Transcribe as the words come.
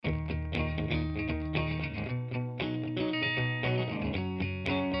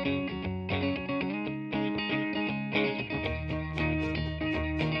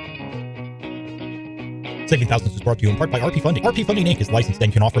Saving Thousands is brought to you in part by RP Funding. RP Funding Inc. is licensed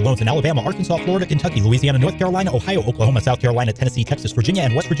and can offer loans in Alabama, Arkansas, Florida, Kentucky, Louisiana, North Carolina, Ohio, Oklahoma, South Carolina, Tennessee, Texas, Virginia,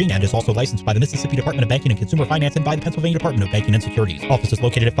 and West Virginia, and is also licensed by the Mississippi Department of Banking and Consumer Finance and by the Pennsylvania Department of Banking and Securities. Office is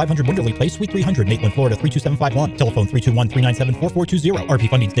located at 500 Winderley Place, Suite 300, Maitland, Florida 32751. Telephone 321-397-4420. RP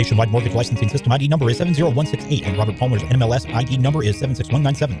Funding's nationwide mortgage licensing system ID number is 70168, and Robert Palmer's NMLS ID number is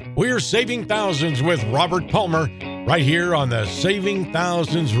 76197. We're saving thousands with Robert Palmer right here on the Saving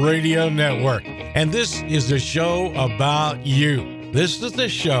Thousands Radio Network. And this is the show about you. This is the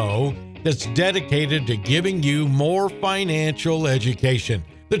show that's dedicated to giving you more financial education,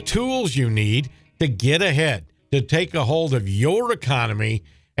 the tools you need to get ahead, to take a hold of your economy,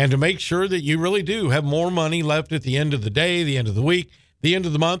 and to make sure that you really do have more money left at the end of the day, the end of the week, the end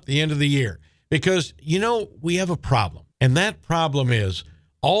of the month, the end of the year. Because, you know, we have a problem. And that problem is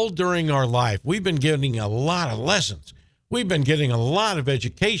all during our life, we've been getting a lot of lessons. We've been getting a lot of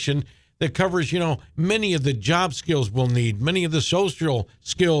education that covers, you know, many of the job skills we'll need, many of the social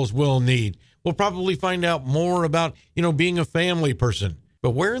skills we'll need. We'll probably find out more about, you know, being a family person.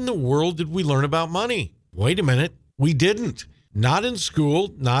 But where in the world did we learn about money? Wait a minute. We didn't. Not in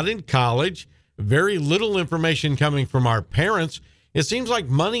school, not in college. Very little information coming from our parents. It seems like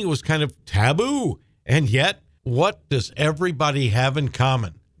money was kind of taboo. And yet, what does everybody have in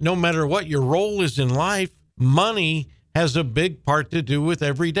common? No matter what your role is in life, money has a big part to do with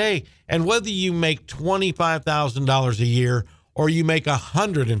every day. And whether you make $25,000 a year or you make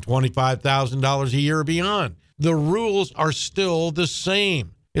 $125,000 a year or beyond, the rules are still the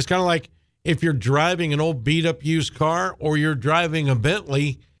same. It's kind of like if you're driving an old beat up used car or you're driving a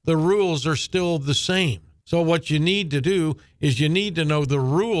Bentley, the rules are still the same. So what you need to do is you need to know the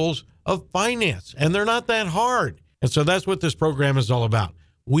rules of finance, and they're not that hard. And so that's what this program is all about.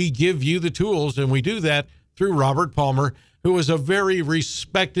 We give you the tools, and we do that through Robert Palmer, who is a very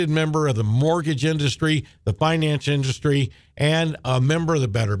respected member of the mortgage industry, the finance industry, and a member of the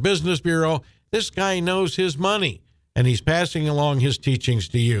Better Business Bureau. This guy knows his money, and he's passing along his teachings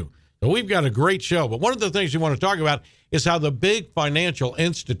to you. So we've got a great show. But one of the things we want to talk about is how the big financial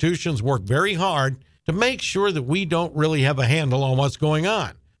institutions work very hard to make sure that we don't really have a handle on what's going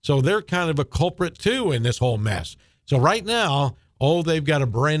on. So they're kind of a culprit, too, in this whole mess. So right now, they've got a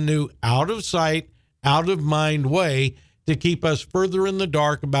brand new out of sight, out of mind way to keep us further in the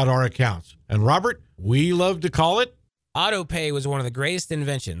dark about our accounts. And Robert, we love to call it auto pay. Was one of the greatest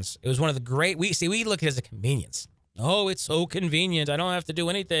inventions. It was one of the great, we look at it as a convenience. Oh, it's so convenient. I don't have to do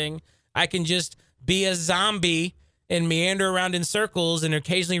anything. I can just be a zombie and meander around in circles and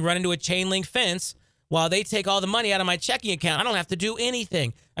occasionally run into a chain link fence while they take all the money out of my checking account. I don't have to do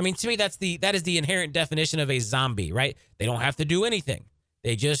anything. I mean, to me, that is the inherent definition of a zombie, right? They don't have to do anything.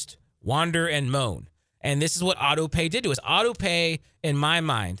 They just wander and moan. And this is what auto pay did to us. Auto pay, in my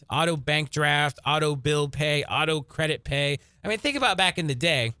mind, auto bank draft, auto bill pay, auto credit pay. I mean, think about back in the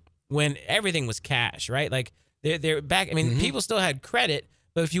day when everything was cash, right? Like they're back. I mean, people still had credit,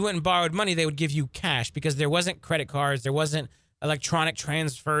 but if you went and borrowed money, they would give you cash because there wasn't credit cards, there wasn't electronic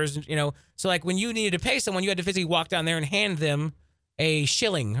transfers, you know. So like when you needed to pay someone, you had to physically walk down there and hand them a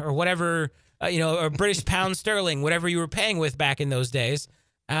shilling or whatever, or British pound sterling, whatever you were paying with back in those days.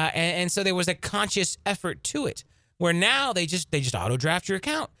 And so there was a conscious effort to it, where now they just auto draft your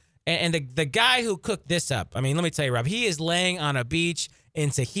account. And the guy who cooked this up, I mean, let me tell you, Rob, he is laying on a beach in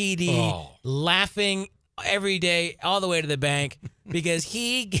Tahiti, laughing every day all the way to the bank because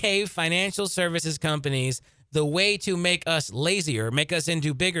he gave financial services companies the way to make us lazier, make us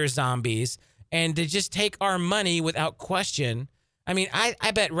into bigger zombies, and to just take our money without question. I mean,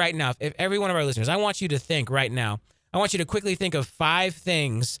 I bet right now, if every one of our listeners, I want you to think right now, I want you to quickly think of 5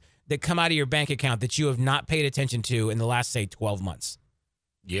 things that come out of your bank account that you have not paid attention to in the last, say, 12 months.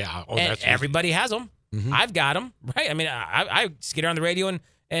 Yeah. And that's everybody has them. Mm-hmm. I've got them, right? I mean, I get on the radio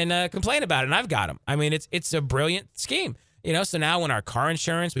and complain about it, and I've got them. I mean, it's a brilliant scheme. You know, so now when our car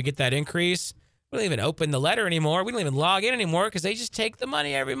insurance, we get that increase, we don't even open the letter anymore. We don't even log in anymore because they just take the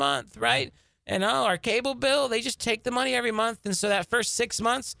money every month, right? And our cable bill, they just take the money every month. And so that first 6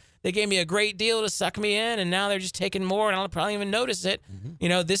 months, they gave me a great deal to suck me in, and now they're just taking more, and I'll probably even notice it. Mm-hmm. You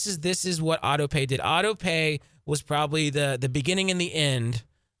know, this is what AutoPay did. AutoPay was probably the beginning and the end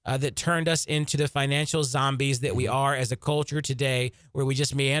that turned us into the financial zombies that we are as a culture today, where we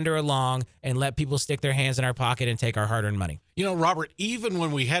just meander along and let people stick their hands in our pocket and take our hard-earned money. You know, Robert, even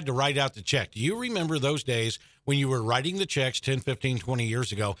when we had to write out the check, do you remember those days when you were writing the checks 10, 15, 20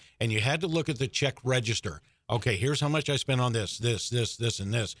 years ago, and you had to look at the check register? Okay, here's how much I spent on this,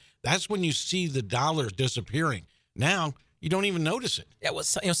 and this. That's when you see the dollars disappearing. Now, you don't even notice it. Yeah, well,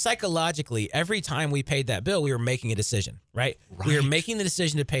 psychologically, every time we paid that bill, we were making a decision, right? We were making the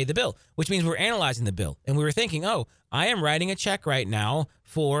decision to pay the bill, which means we're analyzing the bill. And we were thinking, oh, I am writing a check right now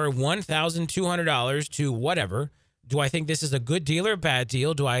for $1,200 to whatever. Do I think this is a good deal or a bad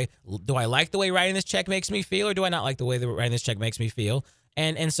deal? Do I like the way writing this check makes me feel, or do I not like the way that writing this check makes me feel?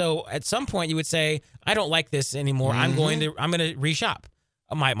 And so at some point you would say, I don't like this anymore. I'm going to reshop.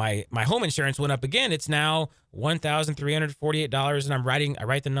 My home insurance went up again. It's now $1,348, and I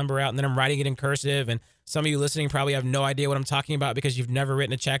write the number out, and then I'm writing it in cursive. And some of you listening probably have no idea what I'm talking about because you've never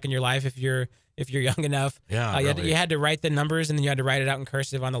written a check in your life if you're young enough. Yeah, you had to write the numbers, and then you had to write it out in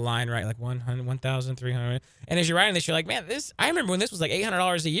cursive on the line, right? Like 1,300. And as you're writing this, you're like, man, I remember when this was like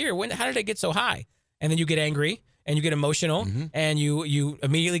 $800 a year. How did it get so high? And then you get angry and you get emotional, and you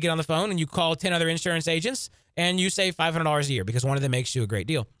immediately get on the phone and you call 10 other insurance agents and you save $500 a year because one of them makes you a great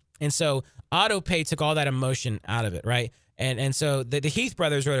deal. And so auto pay took all that emotion out of it, right? And so the Heath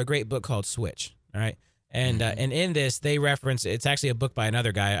brothers wrote a great book called Switch, all right? And and in this, they reference, it's actually a book by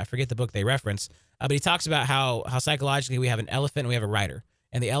another guy. I forget the book they reference, but he talks about how psychologically we have an elephant and we have a rider.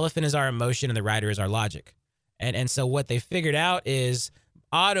 And the elephant is our emotion and the rider is our logic. And so what they figured out is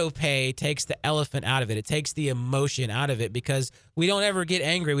auto pay takes the elephant out of it. It takes the emotion out of it because we don't ever get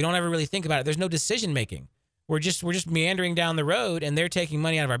angry. We don't ever really think about it. There's no decision making. We're just meandering down the road, and they're taking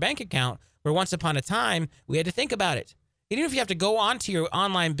money out of our bank account where once upon a time we had to think about it. Even if you have to go onto your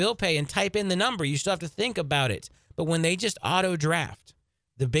online bill pay and type in the number, you still have to think about it. But when they just auto draft,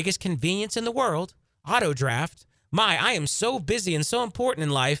 the biggest convenience in the world, auto draft, I am so busy and so important in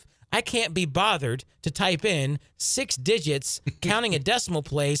life, I can't be bothered to type in 6 digits, counting a decimal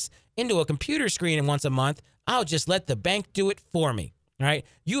place into a computer screen once a month. I'll just let the bank do it for me, right?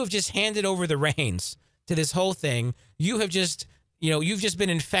 You have just handed over the reins to this whole thing. You have just, you've just been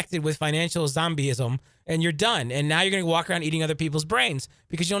infected with financial zombieism, and you're done. And now you're going to walk around eating other people's brains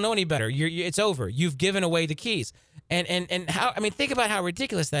because you don't know any better. It's over. You've given away the keys. And how, think about how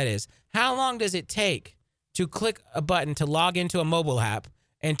ridiculous that is. How long does it take to click a button to log into a mobile app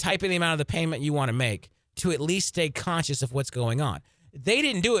and type in the amount of the payment you want to make to at least stay conscious of what's going on? They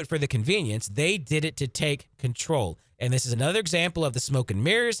didn't do it for the convenience. They did it to take control. And this is another example of the smoke and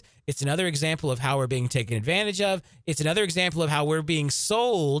mirrors. It's another example of how we're being taken advantage of. It's another example of how we're being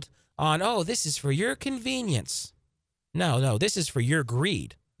sold on, oh, this is for your convenience. No, this is for your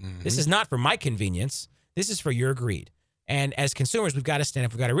greed. This is not for my convenience. This is for your greed. And as consumers, we've got to stand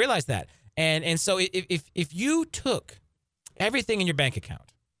up. We've got to realize that. And so if you took everything in your bank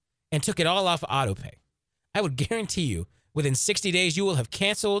account and took it all off auto pay, I would guarantee you within 60 days you will have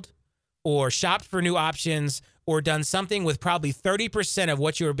canceled or shopped for new options or done something with probably 30% of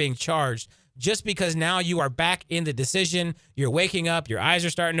what you were being charged just because now you are back in the decision. You're waking up. Your eyes are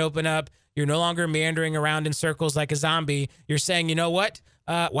starting to open up. You're no longer meandering around in circles like a zombie. You're saying, you know what?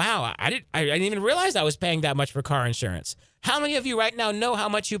 Wow, I didn't even realize I was paying that much for car insurance. How many of you right now know how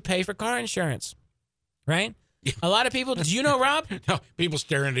much you pay for car insurance? Right? A lot of people. Do you know, Rob? No, people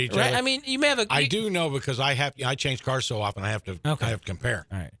staring at each Right? other. You may have I do know because I change cars so often. I have to compare.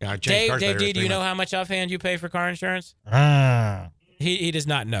 All right. I change cars Dave every D, do 3 you know months. how much offhand you pay for car insurance? He does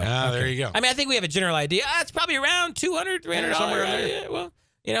not know. There you go. I think we have a general idea. It's probably around $200, $300. Somewhere in there. Yeah, well,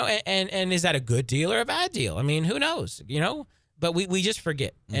 and is that a good deal or a bad deal? Who knows? But we just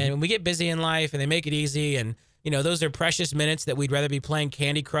forget. And we get busy in life, and they make it easy. And those are precious minutes that we'd rather be playing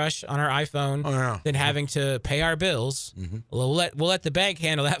Candy Crush on our iPhone than having to pay our bills. We'll let the bank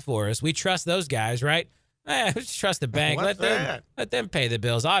handle that for us. We trust those guys, right? Just trust the bank. What's Let them pay the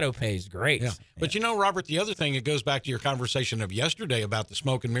bills. Auto pay is great. Yeah. But Robert, the other thing, it goes back to your conversation of yesterday about the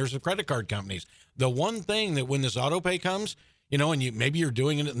smoke and mirrors of credit card companies. The one thing that when this auto pay comes, and maybe you're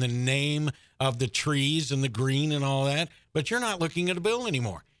doing it in the name of the trees and the green and all that, but you're not looking at a bill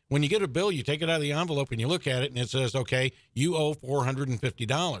anymore. When you get a bill, you take it out of the envelope and you look at it, and it says, "Okay, you owe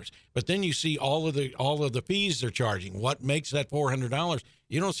 $450." But then you see all of the fees they're charging. What makes that $400?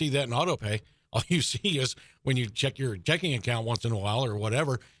 You don't see that in auto pay. All you see is when you check your checking account once in a while or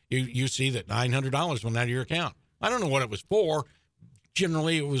whatever, you see that $900 went out of your account. I don't know what it was for.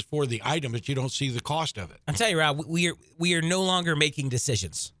 Generally, it was for the item, but you don't see the cost of it. I'm telling you, Rob, we are no longer making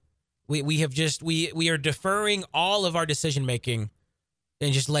decisions. We are deferring all of our decision making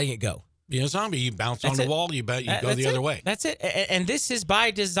and just letting it go. Being a zombie, you bounce on the wall, you go the other way. That's it. And this is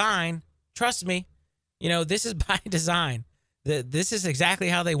by design. Trust me. This is by design. This is exactly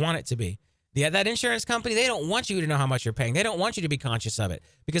how they want it to be. That insurance company, they don't want you to know how much you're paying. They don't want you to be conscious of it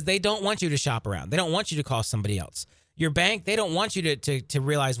because they don't want you to shop around. They don't want you to call somebody else. Your bank, they don't want you to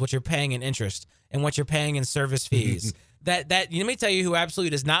realize what you're paying in interest and what you're paying in service fees. Let me tell you who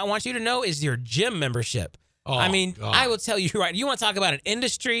absolutely does not want you to know is your gym membership. Oh, I mean, God. I will tell you right. You want to talk about an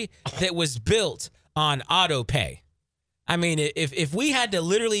industry that was built on auto pay. I mean, if we had to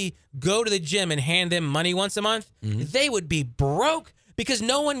literally go to the gym and hand them money once a month, they would be broke because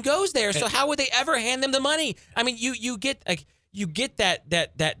no one goes there. So how would they ever hand them the money? I mean, you get that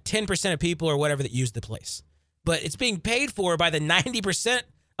 10% of people or whatever that use the place, but it's being paid for by the 90%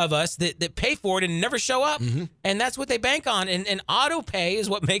 of us that pay for it and never show up. And that's what they bank on. And auto pay is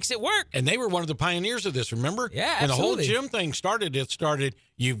what makes it work. And they were one of the pioneers of this, remember? Yeah, When the whole absolutely. gym thing started,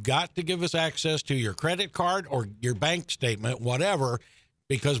 you've got to give us access to your credit card or your bank statement, whatever,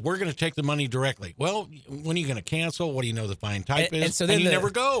 because we're going to take the money directly. Well, when are you going to cancel? What do you know the fine type is? And so then you never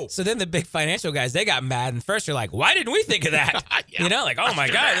go. So then the big financial guys, they got mad. And first they're like, why didn't we think of that? Yeah. You know, like, oh my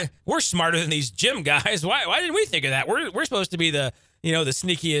God, we're smarter than these gym guys. Why didn't we think of that? We're supposed to be the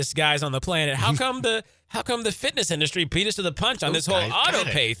sneakiest guys on the planet. How come the fitness industry beat us to the punch on this whole guys auto got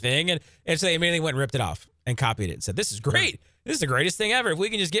it. pay thing? And so they immediately went and ripped it off and copied it and said, this is great. This is the greatest thing ever. If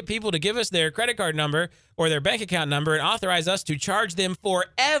we can just get people to give us their credit card number or their bank account number and authorize us to charge them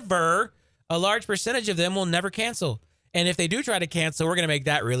forever, a large percentage of them will never cancel. And if they do try to cancel, we're going to make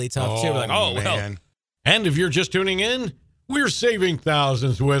that really tough too. We're like, well. man. And if you're just tuning in, we're saving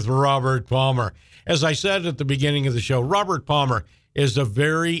thousands with Robert Palmer. As I said at the beginning of the show, Robert Palmer is a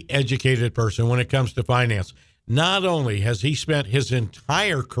very educated person when it comes to finance. Not only has he spent his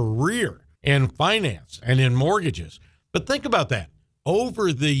entire career in finance and in mortgages, but think about that.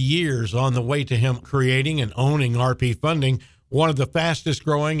 Over the years on the way to him creating and owning RP Funding, one of the fastest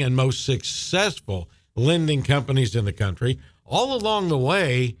growing and most successful lending companies in the country, all along the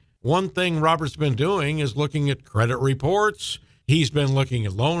way, one thing Robert's been doing is looking at credit reports. He's been looking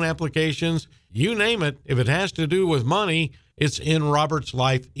at loan applications. You name it. If it has to do with money, it's in Robert's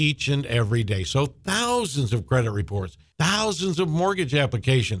life each and every day. So thousands of credit reports, thousands of mortgage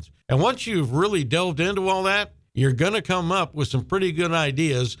applications. And once you've really delved into all that, you're going to come up with some pretty good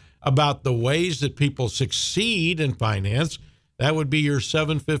ideas about the ways that people succeed in finance. That would be your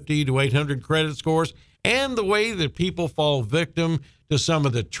 750 to 800 credit scores, and the way that people fall victim to some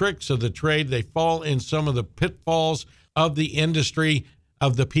of the tricks of the trade. They fall in some of the pitfalls of the industry,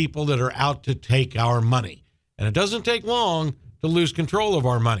 of the people that are out to take our money. And it doesn't take long to lose control of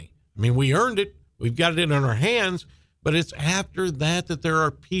our money. I mean, we earned it. We've got it in our hands, but it's after that that there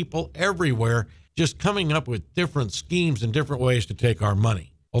are people everywhere just coming up with different schemes and different ways to take our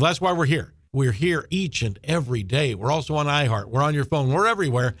money. Well, that's why we're here. We're here each and every day. We're also on iHeart. We're on your phone. We're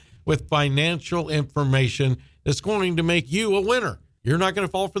everywhere with financial information that's going to make you a winner. You're not going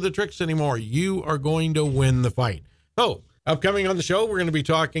to fall for the tricks anymore. You are going to win the fight. So, upcoming on the show, we're going to be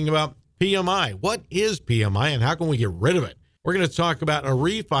talking about PMI. What is PMI and how can we get rid of it? We're going to talk about a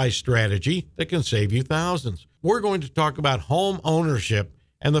refi strategy that can save you thousands. We're going to talk about home ownership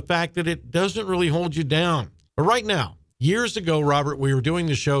and the fact that it doesn't really hold you down. But right now, years ago, Robert, we were doing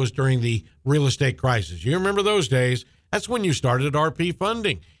the shows during the real estate crisis. You remember those days? That's when you started RP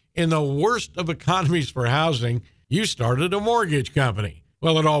Funding. In the worst of economies for housing, you started a mortgage company.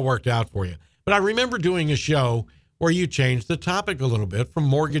 Well, it all worked out for you. But I remember doing a show where you changed the topic a little bit from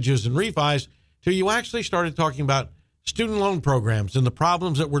mortgages and refis to you actually started talking about student loan programs and the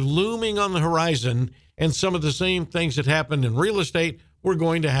problems that were looming on the horizon, and some of the same things that happened in real estate were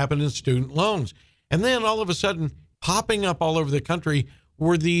going to happen in student loans. And then all of a sudden, popping up all over the country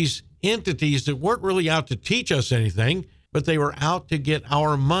were these entities that weren't really out to teach us anything, but they were out to get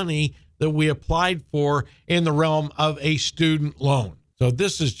our money that we applied for in the realm of a student loan. So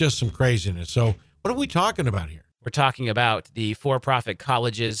this is just some craziness. So what are we talking about here? We're talking about the for-profit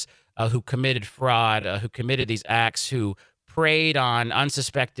colleges who committed fraud, who committed these acts, who preyed on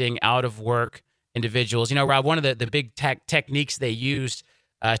unsuspecting, out-of-work individuals. You know, Rob, one of the big techniques they used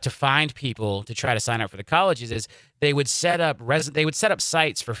to find people to try to sign up for the colleges is they would set up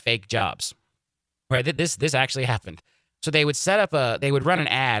sites for fake jobs. Right? This actually happened. So they would they would run an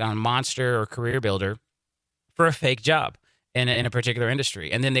ad on Monster or Career Builder for a fake job in a particular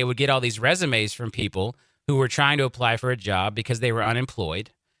industry, and then they would get all these resumes from people who were trying to apply for a job because they were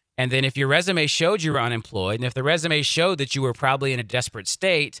unemployed. And then if your resume showed you were unemployed, and if the resume showed that you were probably in a desperate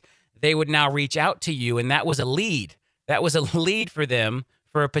state, they would now reach out to you, and that was a lead. That was a lead for them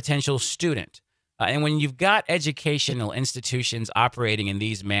for a potential student. And when you've got educational institutions operating in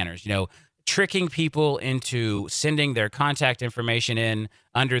these manners, you know, tricking people into sending their contact information in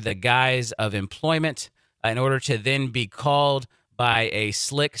under the guise of employment in order to then be called by a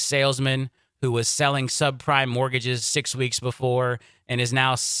slick salesman who was selling subprime mortgages 6 weeks before and is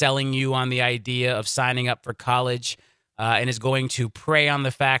now selling you on the idea of signing up for college and is going to prey on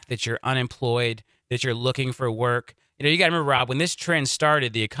the fact that you're unemployed, that you're looking for work. you got to remember, Rob, when this trend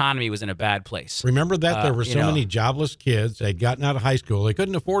started, the economy was in a bad place. Remember that there were so many jobless kids. They'd gotten out of high school. They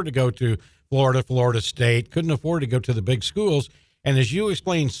couldn't afford to go to Florida State, couldn't afford to go to the big schools. And as you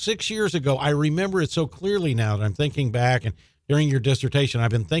explained 6 years ago, I remember it so clearly now that I'm thinking back, and during your dissertation, I've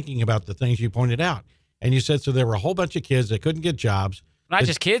been thinking about the things you pointed out. And you said, so there were a whole bunch of kids that couldn't get jobs. Not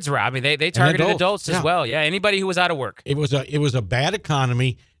just kids, Rob. I mean, they targeted adults as well. Yeah, anybody who was out of work. It was a bad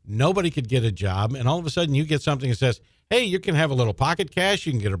economy. Nobody could get a job. And all of a sudden you get something that says, hey, you can have a little pocket cash.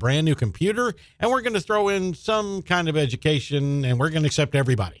 You can get a brand new computer. And we're going to throw in some kind of education, and we're going to accept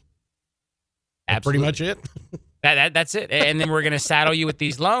everybody. That's pretty much it. That's it. And then we're going to saddle you with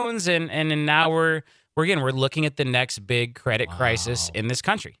these loans. And now we're looking at the next big credit crisis in this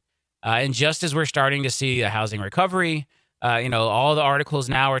country. And just as we're starting to see a housing recovery, all the articles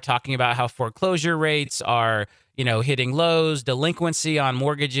now are talking about how foreclosure rates are, hitting lows. Delinquency on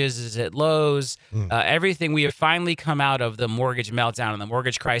mortgages is at lows. Everything. We have finally come out of the mortgage meltdown and the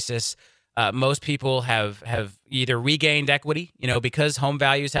mortgage crisis. Most people have either regained equity, because home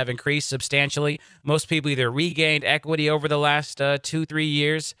values have increased substantially. Most people either regained equity over the last 2-3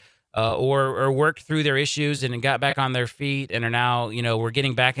 years, or worked through their issues and got back on their feet and are now, we're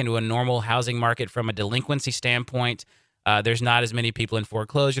getting back into a normal housing market from a delinquency standpoint. There's not as many people in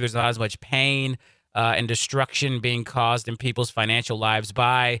foreclosure. There's not as much pain and destruction being caused in people's financial lives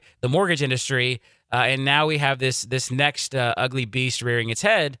by the mortgage industry. And now we have this next ugly beast rearing its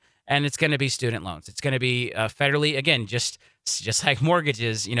head. And it's going to be student loans. It's going to be federally, again, just like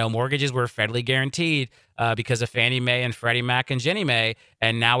mortgages. Mortgages were federally guaranteed because of Fannie Mae and Freddie Mac and Ginnie Mae.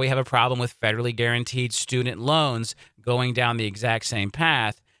 And now we have a problem with federally guaranteed student loans going down the exact same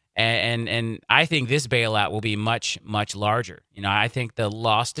path. And I think this bailout will be much, much larger. I think the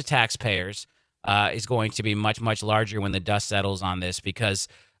loss to taxpayers is going to be much, much larger when the dust settles on this because,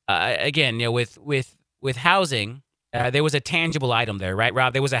 again, with housing, there was a tangible item there, right,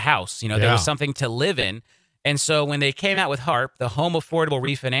 Rob? There was a house. There was something to live in. And so when they came out with HARP, the Home Affordable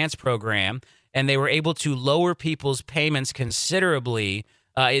Refinance Program, and they were able to lower people's payments considerably,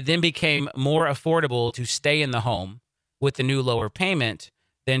 it then became more affordable to stay in the home with the new lower payment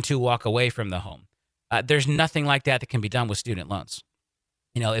than to walk away from the home. There's nothing like that can be done with student loans.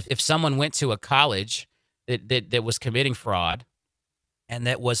 If someone went to a college that was committing fraud and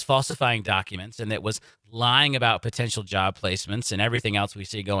that was falsifying documents and that was lying about potential job placements and everything else we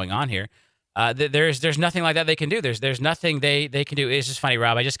see going on here, there's nothing like that they can do. There's nothing they can do. It's just funny,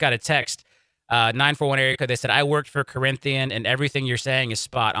 Rob. I just got a text, 941 area code. They said, I worked for Corinthian, and everything you're saying is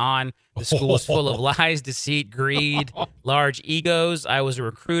spot on. The school is full of lies, deceit, greed, large egos. I was a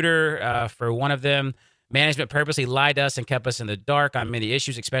recruiter for one of them. Management purposely lied to us and kept us in the dark on many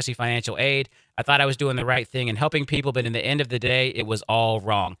issues, especially financial aid. I thought I was doing the right thing and helping people, but in the end of the day, it was all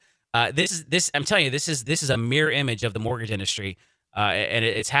wrong. I'm telling you, this is a mirror image of the mortgage industry, and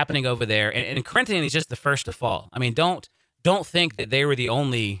it's happening over there. And Corinthian is just the first to fall. I mean, don't think that they were the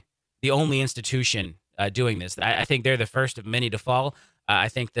only institution doing this. I think they're the first of many to fall. I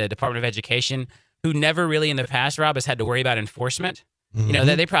think the Department of Education, who never really in the past, Rob, has had to worry about enforcement.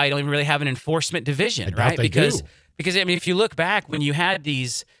 Mm-hmm. They probably don't even really have an enforcement division, right? Because I mean, if you look back when you had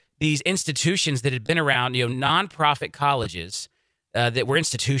these institutions that had been around, nonprofit colleges that were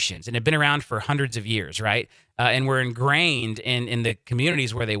institutions and had been around for hundreds of years, right? And were ingrained in the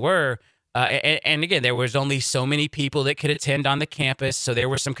communities where they were. And again, there was only so many people that could attend on the campus, so there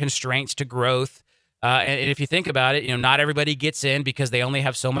were some constraints to growth. And if you think about it, not everybody gets in because they only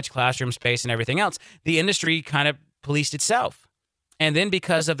have so much classroom space and everything else. The industry kind of policed itself. And then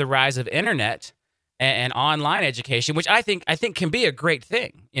because of the rise of internet and online education, which I think can be a great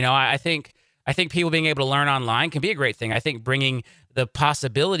thing. I think people being able to learn online can be a great thing. I think bringing the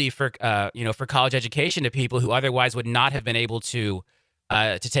possibility for college education to people who otherwise would not have been able to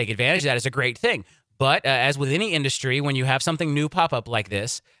take advantage of that is a great thing. But as with any industry, when you have something new pop up like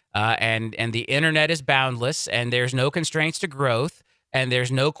this, and the internet is boundless, and there's no constraints to growth, and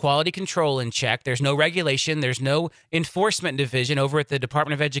there's no quality control in check, there's no regulation, there's no enforcement division over at the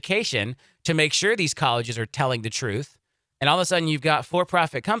Department of Education to make sure these colleges are telling the truth. And all of a sudden, you've got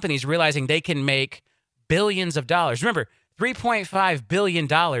for-profit companies realizing they can make billions of dollars. Remember, $3.5 billion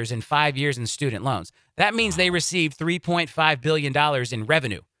in 5 years in student loans. That means they received $3.5 billion in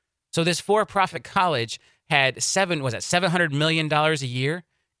revenue. So this for-profit college had $700 million a year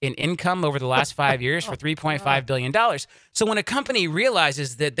in income over the last 5 years for $3.5 billion. So when a company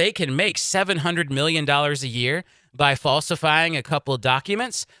realizes that they can make $700 million a year by falsifying a couple of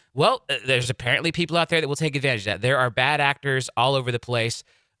documents, well, there's apparently people out there that will take advantage of that. There are bad actors all over the place.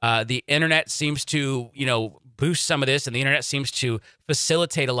 The internet seems to, boost some of this, and the internet seems to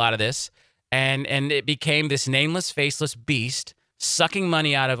facilitate a lot of this. and it became this nameless, faceless beast sucking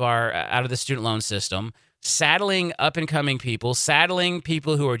money out of the student loan system, saddling up and coming people, saddling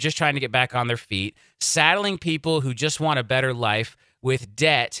people who are just trying to get back on their feet, saddling people who just want a better life with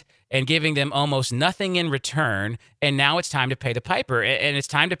debt, and giving them almost nothing in return. And now it's time to pay the piper. And it's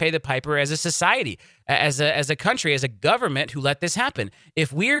time to pay the piper as a society, as a country, as a government who let this happen.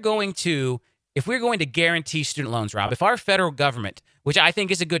 If we're going to guarantee student loans, Rob, if our federal government, which I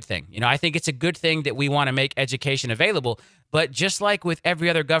think is a good thing, I think it's a good thing that we want to make education available. But just like with every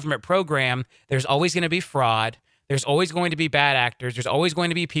other government program, there's always going to be fraud. There's always going to be bad actors. There's always going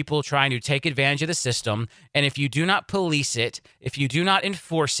to be people trying to take advantage of the system. And if you do not police it, if you do not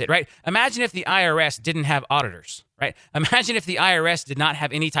enforce it, right? Imagine if the IRS didn't have auditors, right? Imagine if the IRS did not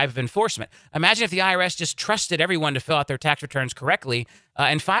have any type of enforcement. Imagine if the IRS just trusted everyone to fill out their tax returns correctly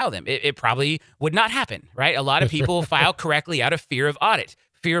and file them. It probably would not happen, right? A lot of people file correctly out of fear of audit,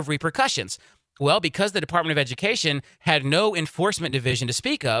 fear of repercussions. Well, because the Department of Education had no enforcement division to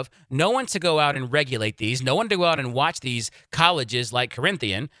speak of, no one to go out and regulate these, no one to go out and watch these colleges like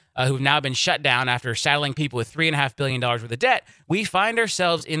Corinthian, who've now been shut down after saddling people with $3.5 billion worth of debt, we find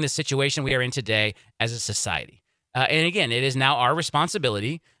ourselves in the situation we are in today as a society. And again, it is now our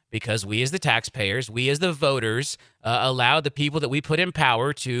responsibility, because we as the taxpayers, we as the voters, allow the people that we put in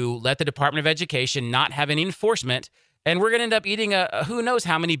power to let the Department of Education not have any enforcement. And we're going to end up eating a who knows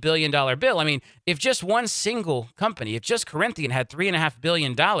how many $1 billion bill. I mean, if just one single company, if just Corinthian had $3.5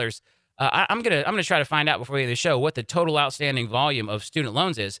 billion, I'm gonna try to find out before the end of the show what the total outstanding volume of student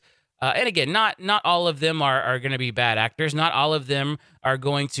loans is. And again, not all of them are going to be bad actors. Not all of them are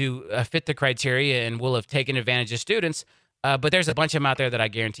going to fit the criteria and will have taken advantage of students. But there's a bunch of them out there that I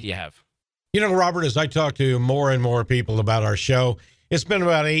guarantee you have. Robert, as I talk to more and more people about our show, it's been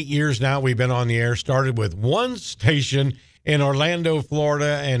about 8 years now we've been on the air. Started with one station in Orlando,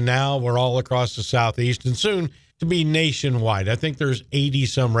 Florida, and now we're all across the Southeast and soon to be nationwide. I think there's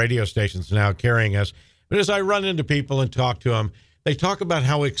 80-some radio stations now carrying us. But as I run into people and talk to them, they talk about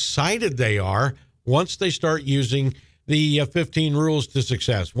how excited they are once they start using the 15 Rules to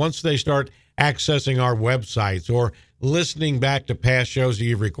Success, once they start accessing our websites or listening back to past shows that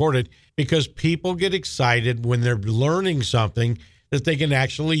you've recorded, because people get excited when they're learning something that they can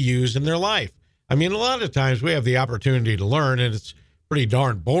actually use in their life. I mean, a lot of times we have the opportunity to learn and it's pretty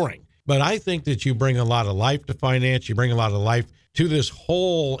darn boring. But I think that you bring a lot of life to finance. You bring a lot of life to this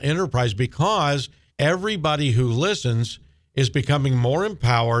whole enterprise because everybody who listens is becoming more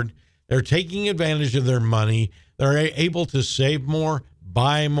empowered. They're taking advantage of their money. They're able to save more,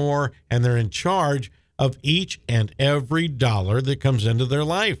 buy more, and they're in charge of each and every dollar that comes into their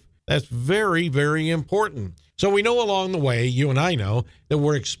life. That's very, very important. So we know along the way, you and I know, that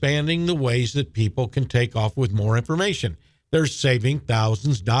we're expanding the ways that people can take off with more information. There's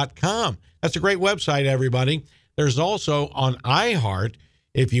savingthousands.com. That's a great website, everybody. There's also on iHeart.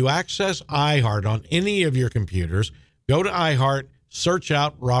 If you access iHeart on any of your computers, go to iHeart, search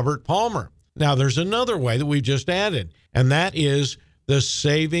out Robert Palmer. Now, there's another way that we just added, and that is the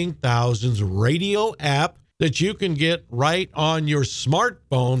Saving Thousands radio app that you can get right on your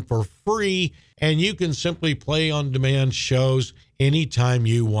smartphone for free, and you can simply play on-demand shows anytime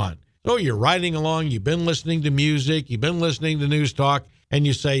you want. So you're riding along, you've been listening to music, you've been listening to news talk, and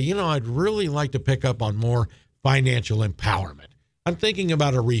you say, I'd really like to pick up on more financial empowerment. I'm thinking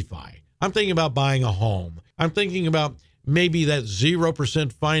about a refi. I'm thinking about buying a home. I'm thinking about maybe that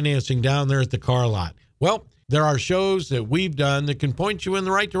 0% financing down there at the car lot. Well, there are shows that we've done that can point you in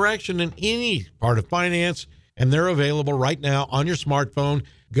the right direction in any part of finance, and they're available right now on your smartphone.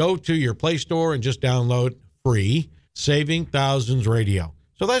 Go to your Play Store and just download free Saving Thousands Radio.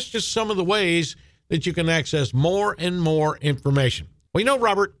 So that's just some of the ways that you can access more and more information. Well,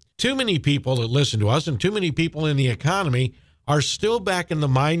 Robert, too many people that listen to us and too many people in the economy are still back in the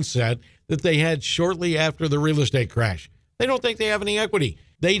mindset that they had shortly after the real estate crash. They don't think they have any equity.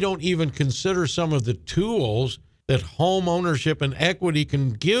 They don't even consider some of the tools that home ownership and equity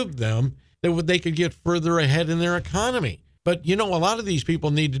can give them that they could get further ahead in their economy. But, a lot of these people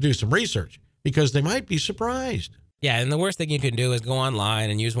need to do some research because they might be surprised. Yeah, and the worst thing you can do is go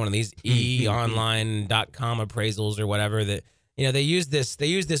online and use one of these eonline.com appraisals or whatever that, they use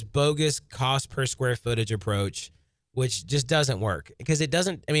this bogus cost per square footage approach, which just doesn't work because it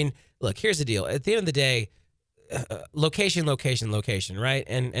doesn't. I mean, look, here's the deal. At the end of the day, location, right?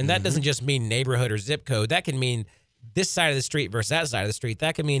 And that doesn't just mean neighborhood or zip code. That can mean this side of the street versus that side of the street.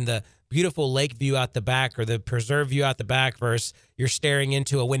 That can mean the beautiful lake view out the back or the preserve view out the back versus you're staring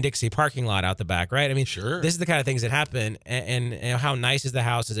into a Winn-Dixie parking lot out the back, right? I mean, Sure. This is the kind of things that happen. And how nice is the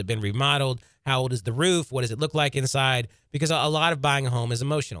house? Has it been remodeled? How old is the roof? What does it look like inside? Because a lot of buying a home is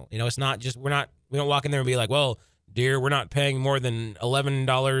emotional. It's not just, we don't walk in there and be like, well, dear, we're not paying more than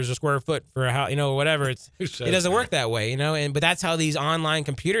 $11 a square foot for a house, whatever. It doesn't work that way, but that's how these online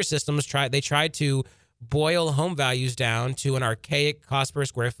computer systems try to boil home values down to an archaic cost per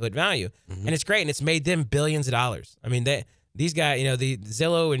square foot value. And it's great. And it's made them billions of dollars. I mean, these guys, the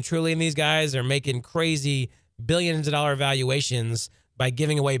Zillow and Truly and these guys are making crazy billions of dollar valuations by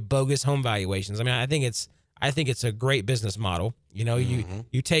giving away bogus home valuations. I mean, I think it's a great business model.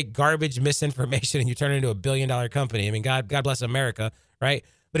 You take garbage misinformation and you turn it into $1 billion company. I mean, God bless America, right?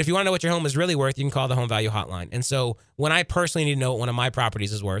 But if you want to know what your home is really worth, you can call the Home Value Hotline. And so when I personally need to know what one of my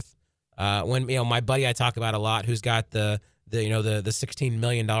properties is worth, when my buddy I talk about a lot, who's got the $16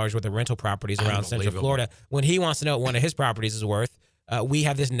 million worth of rental properties around Central Florida, when he wants to know what one of his properties is worth, we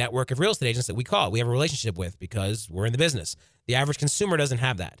have this network of real estate agents that we call. We have a relationship with because we're in the business. The average consumer doesn't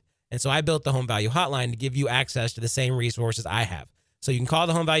have that. And so I built the Home Value Hotline to give you access to the same resources I have. So you can call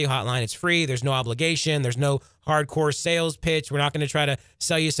the Home Value Hotline. It's free. There's no obligation. There's no hardcore sales pitch. We're not going to try to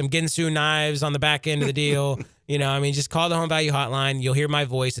sell you some Ginsu knives on the back end of the deal. Just call the Home Value Hotline. You'll hear my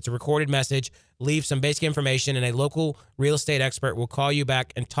voice. It's a recorded message. Leave some basic information, and a local real estate expert will call you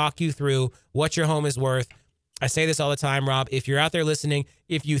back and talk you through what your home is worth. I say this all the time, Rob. If you're out there listening,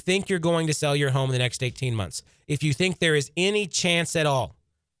 if you think you're going to sell your home in the next 18 months, if you think there is any chance at all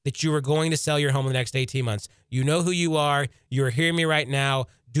that you are going to sell your home in the next 18 months, you know who you are. You're hearing me right now.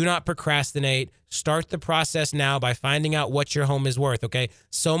 Do not procrastinate. Start the process now by finding out what your home is worth, okay?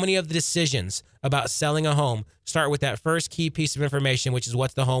 So many of the decisions about selling a home start with that first key piece of information, which is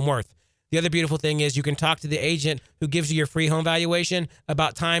what's the home worth. The other beautiful thing is you can talk to the agent who gives you your free home valuation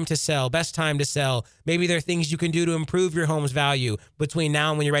about time to sell, best time to sell. Maybe there are things you can do to improve your home's value between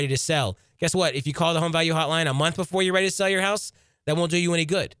now and when you're ready to sell. Guess what? If you call the Home Value Hotline a month before you're ready to sell your house, that won't do you any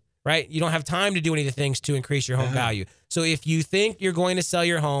good, right? You don't have time to do any of the things to increase your home value. So if you think you're going to sell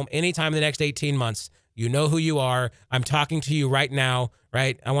your home anytime in the next 18 months, you know who you are. I'm talking to you right now,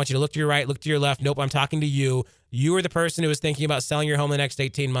 right? I want you to look to your right, look to your left. Nope, I'm talking to you. You are the person who is thinking about selling your home in the next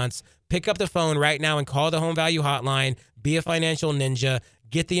 18 months. Pick up the phone right now and call the Home Value Hotline. Be a financial ninja.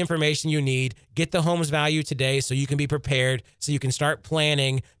 Get the information you need. Get the home's value today so you can be prepared, so you can start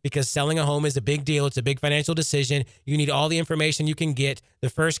planning, because selling a home is a big deal. It's a big financial decision. You need all the information you can get. The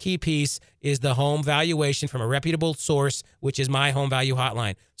first key piece is the home valuation from a reputable source, which is my Home Value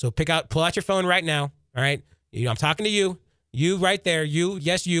Hotline. So pull out your phone right now, all right? I'm talking to you. You right there. You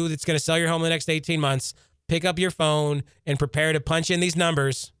that's going to sell your home in the next 18 months. Pick up your phone and prepare to punch in these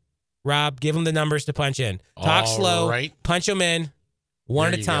numbers. Rob, give them the numbers to punch in. Talk slow. Right. Punch them in.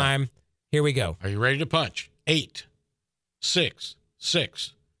 One at a time. Here we go. Are you ready to punch? 8, 6,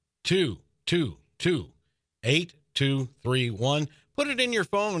 6, 2, 2, 2, 8, 2, 3, 1. Put it in your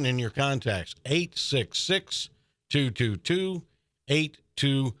phone in your contacts. 866 222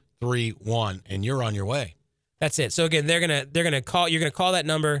 8231, and you're on your way. That's it. So again, they're gonna call. You're gonna call that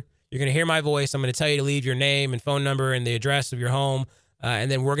number. You're gonna hear my voice. I'm gonna tell you to leave your name and phone number and the address of your home,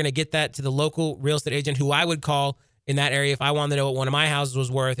 and then we're gonna get that to the local real estate agent who I would call in that area if I wanted to know what one of my houses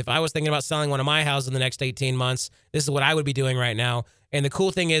was worth. If I was thinking about selling one of my houses in the next 18 months, this is what I would be doing right now. And the cool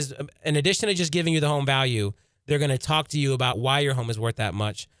thing is, in addition to just giving you the home value, they're going to talk to you about why your home is worth that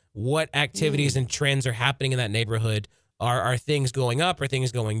much, what activities and trends are happening in that neighborhood. Are things going up? Are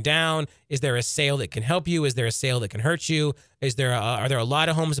things going down? Is there a sale that can help you? Is there a sale that can hurt you? Are there a lot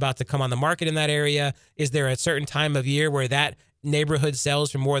of homes about to come on the market in that area? Is there a certain time of year where that neighborhood sells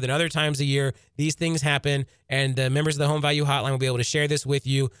for more than other times a year? These things happen, and the members of the Home Value Hotline will be able to share this with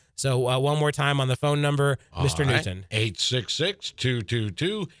you. So one more time on the phone number, Mr. Newton.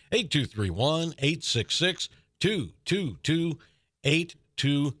 866-222-8231,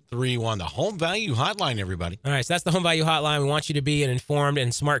 866-222-8231. The Home Value Hotline, everybody. All right, so that's the Home Value Hotline. We want you to be an informed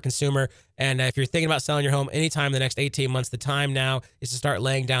and smart consumer. And if you're thinking about selling your home anytime in the next 18 months, the time now is to start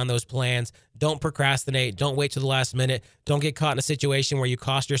laying down those plans. Don't procrastinate. Don't wait till the last minute. Don't get caught in a situation where you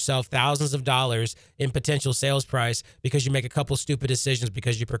cost yourself thousands of dollars in potential sales price because you make a couple stupid decisions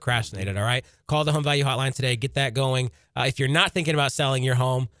because you procrastinated, all right? Call the Home Value Hotline today. Get that going. If you're not thinking about selling your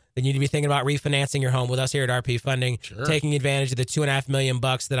home, then you need to be thinking about refinancing your home with us here at RP Funding, taking advantage of the $2.5 million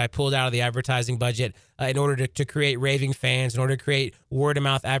that I pulled out of the advertising budget in order to create raving fans, in order to create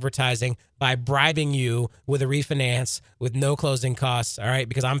word-of-mouth advertising by bribing you with a refinance with no closing costs, all right?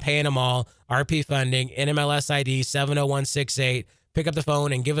 Because I'm paying them all. RP Funding, NMLS ID 70168. pick up the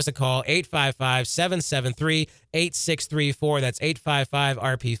phone and give us a call, 855-773-8634. That's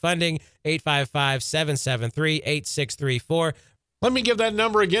 855-RP-FUNDING, 855-773-8634. Let me give that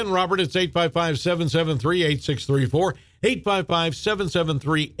number again, Robert. It's 855-773-8634,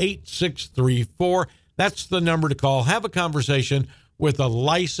 855-773-8634. That's the number to call. Have a conversation with a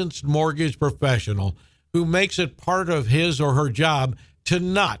licensed mortgage professional who makes it part of his or her job to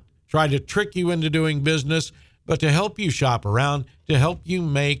not try to trick you into doing business, but to help you shop around, to help you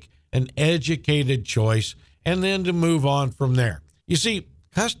make an educated choice, and then to move on from there. You see,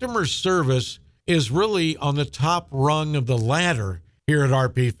 customer service is really on the top rung of the ladder here at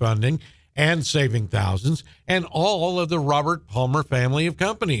RP Funding and Saving Thousands and all of the Robert Palmer family of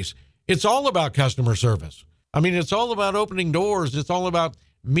companies. It's all about customer service. I mean, it's all about opening doors. It's all about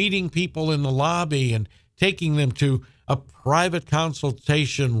meeting people in the lobby and taking them to a private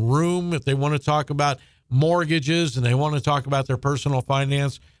consultation room if they want to talk about mortgages and they want to talk about their personal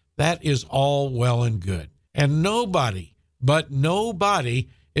finance. That is all well and good. And nobody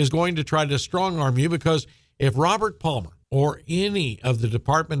is going to try to strong-arm you, because if Robert Palmer or any of the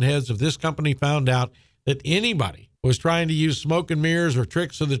department heads of this company found out that anybody was trying to use smoke and mirrors or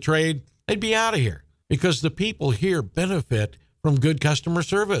tricks of the trade, they'd be out of here, because the people here benefit from good customer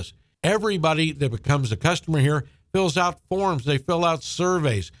service. Everybody that becomes a customer here fills out forms. They fill out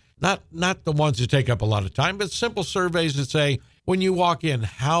surveys, not the ones that take up a lot of time, but simple surveys that say, when you walk in,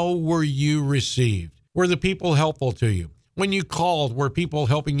 how were you received? Were the people helpful to you? When you called, were people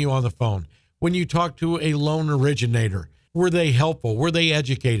helping you on the phone? When you talked to a loan originator, were they helpful? Were they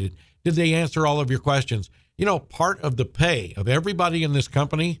educated? Did they answer all of your questions? You know, part of the pay of everybody in this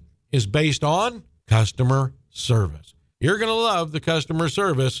company is based on customer service. You're going to love the customer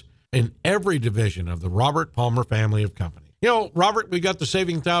service in every division of the Robert Palmer family of companies. You know, Robert, we got the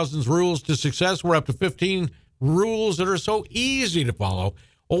Saving Thousands rules to success. We're up to 15 rules that are so easy to follow.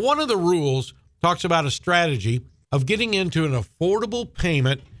 Well, one of the rules talks about a strategy of getting into an affordable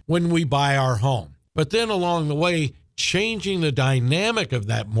payment when we buy our home, but then along the way, changing the dynamic of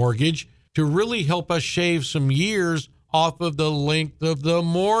that mortgage to really help us shave some years off of the length of the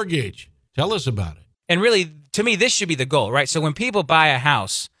mortgage. Tell us about it. And really, to me, this should be the goal, right? So when people buy a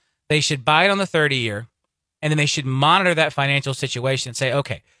house, they should buy it on the 30-year, and then they should monitor that financial situation and say,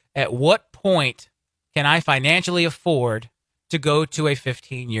 okay, at what point can I financially afford to go to a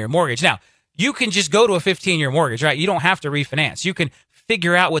 15-year mortgage? Now, you can just go to a 15-year mortgage, right? You don't have to refinance. You can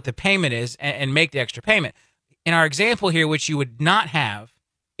figure out what the payment is and make the extra payment. In our example here, which you would not have,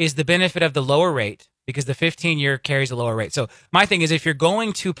 is the benefit of the lower rate, because the 15-year carries a lower rate. So my thing is, if you're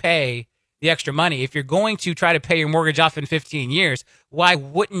going to pay the extra money, if you're going to try to pay your mortgage off in 15 years, why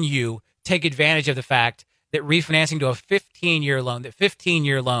wouldn't you take advantage of the fact that refinancing to a 15-year loan, that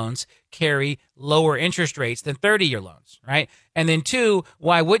 15-year loans carry lower interest rates than 30-year loans, right? And then two,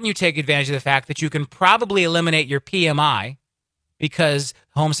 why wouldn't you take advantage of the fact that you can probably eliminate your PMI because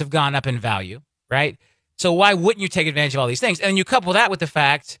homes have gone up in value, right? So why wouldn't you take advantage of all these things? And you couple that with the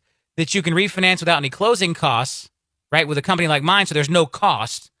fact that you can refinance without any closing costs, right, with a company like mine, so there's no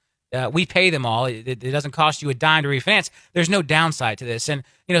cost. We pay them all. It doesn't cost you a dime to refinance. There's no downside to this. And,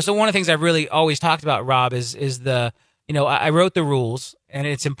 you know, so one of the things I've really always talked about, Rob, is the, you know, I wrote the rules, and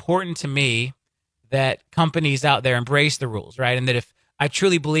it's important to me that companies out there embrace the rules, right? And that if I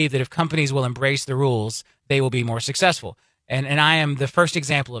truly believe that if companies will embrace the rules, they will be more successful. And I am the first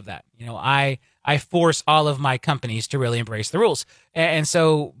example of that. You know, I force all of my companies to really embrace the rules. And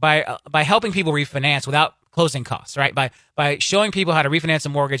so by helping people refinance without closing costs, right? By showing people how to refinance a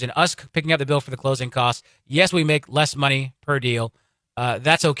mortgage and us picking up the bill for the closing costs, yes, we make less money per deal.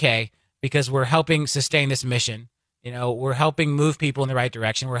 That's okay, because we're helping sustain this mission. You know, we're helping move people in the right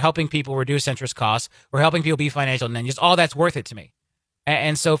direction. We're helping people reduce interest costs. We're helping people be financial ninjas. All that's worth it to me.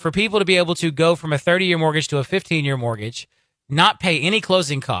 And so for people to be able to go from a 30-year mortgage to a 15-year mortgage, not pay any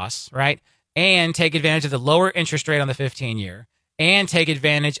closing costs, right? And take advantage of the lower interest rate on the 15-year, and take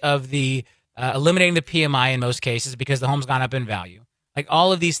advantage of the eliminating the PMI in most cases because the home's gone up in value. Like,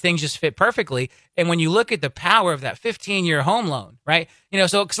 all of these things just fit perfectly. And when you look at the power of that 15-year home loan, right? You know,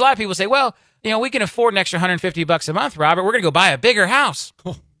 so 'cause a lot of people say, well, you know, we can afford an extra $150 a month, Robert. We're going to go buy a bigger house.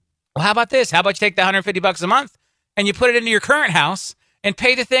 Well, how about this? How about you take the $150 a month and you put it into your current house and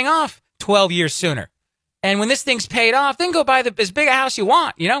pay the thing off 12 years sooner? And when this thing's paid off, then go buy as big a house you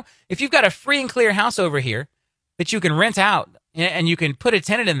want. You know, if you've got a free and clear house over here that you can rent out and you can put a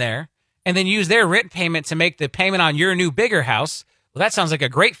tenant in there and then use their rent payment to make the payment on your new bigger house, well, that sounds like a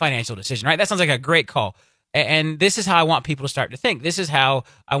great financial decision, right? That sounds like a great call. And this is how I want people to start to think. This is how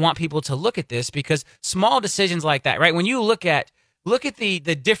I want people to look at this, because small decisions like that, right? When you look at the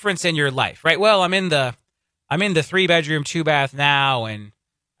difference in your life, right? Well, I'm in the I'm in the 3-bedroom, 2-bath now, and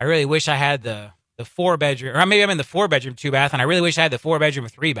I really wish I had the 4-bedroom, or maybe I'm in the 4-bedroom, 2-bath, and I really wish I had the 4-bedroom,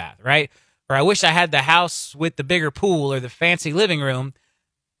 3-bath, right? Or I wish I had the house with the bigger pool or the fancy living room.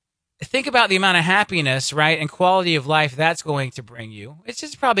 Think about the amount of happiness, right, and quality of life that's going to bring you. It's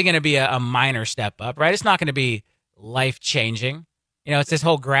just probably going to be a minor step up, right? It's not going to be life-changing. You know, it's this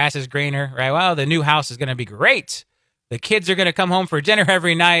whole grass is greener, right? Well, the new house is going to be great. The kids are going to come home for dinner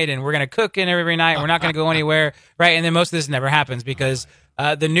every night, and we're going to cook in every night. And we're not going to go anywhere, right? And then most of this never happens because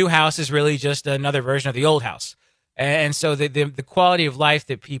the new house is really just another version of the old house. And so the quality of life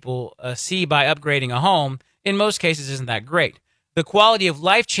that people see by upgrading a home, in most cases, isn't that great. The quality of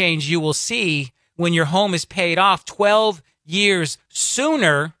life change you will see when your home is paid off 12 years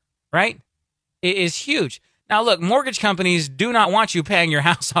sooner, right, is huge. Now, look, mortgage companies do not want you paying your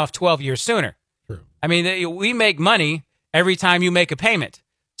house off 12 years sooner. True. I mean, we make money every time you make a payment.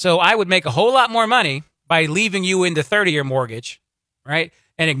 So I would make a whole lot more money by leaving you in the 30-year mortgage, right,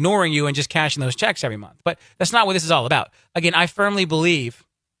 and ignoring you and just cashing those checks every month. But that's not what this is all about. Again, I firmly believe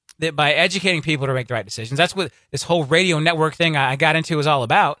that by educating people to make the right decisions, that's what this whole radio network thing I got into is all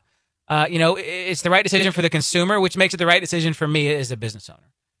about. It's the right decision for the consumer, which makes it the right decision for me as a business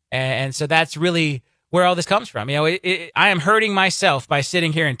owner. And so that's really where all this comes from. You know, I am hurting myself by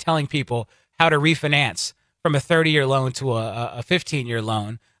sitting here and telling people how to refinance from a 30-year loan to a 15-year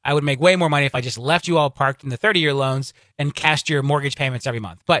loan. I would make way more money if I just left you all parked in the 30-year loans and cashed your mortgage payments every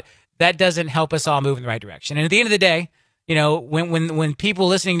month. But that doesn't help us all move in the right direction. And at the end of the day, you know, when people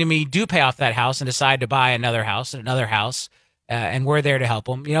listening to me do pay off that house and decide to buy another house, and we're there to help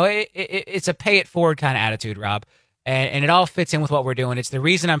them, you know, it's a pay it forward kind of attitude, Rob. And it all fits in with what we're doing. It's the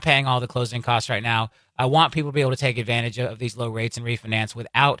reason I'm paying all the closing costs right now. I want people to be able to take advantage of these low rates and refinance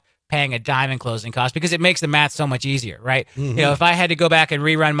without paying a dime in closing costs, because it makes the math so much easier, right? Mm-hmm. You know, if I had to go back and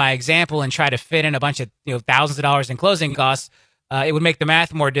rerun my example and try to fit in a bunch of, you know, thousands of dollars in closing costs, it would make the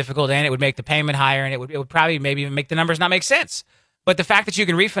math more difficult, and it would make the payment higher, and it would probably maybe even make the numbers not make sense. But the fact that you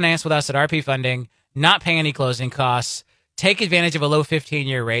can refinance with us at RP Funding, not pay any closing costs, take advantage of a low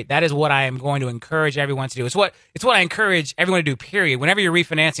 15-year rate, that is what I am going to encourage everyone to do. It's what I encourage everyone to do, period. Whenever you're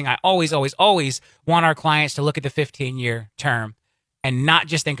refinancing, I always want our clients to look at the 15-year term and not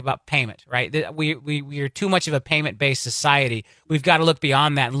just think about payment, right? We are too much of a payment-based society. We've got to look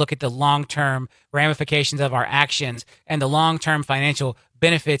beyond that and look at the long-term ramifications of our actions and the long-term financial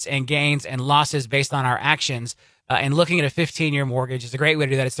benefits and gains and losses based on our actions. And looking at a 15-year mortgage is a great way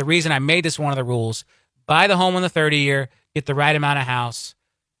to do that. It's the reason I made this one of the rules. Buy the home on the 30-year, get the right amount of house,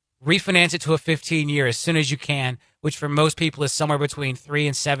 refinance it to a 15-year as soon as you can, which for most people is somewhere between 3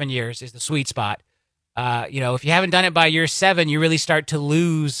 and 7 years is the sweet spot. If you haven't done it by year 7, you really start to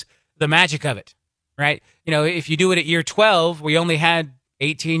lose the magic of it, right? You know, if you do it at year 12, we only had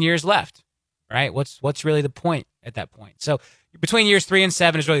 18 years left, right? What's really the point at that point? So between years 3 and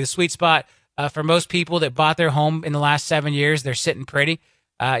 7 is really the sweet spot. For most people that bought their home in the last 7 years, they're sitting pretty.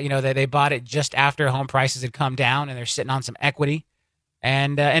 They bought it just after home prices had come down, and they're sitting on some equity.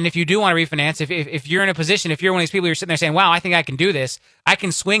 And if you do want to refinance, if you're in a position, if you're one of these people who are sitting there saying, wow, I think I can do this, I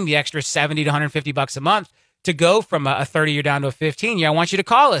can swing the extra $70 to $150 a month to go from a 30-year down to a 15-year, I want you to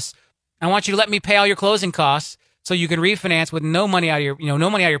call us. I want you to let me pay all your closing costs so you can refinance with no money out of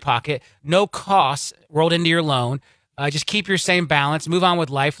your pocket, no costs rolled into your loan. Just keep your same balance, move on with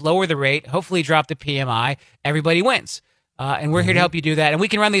life, lower the rate, hopefully drop the PMI. Everybody wins. And we're here to help you do that. And we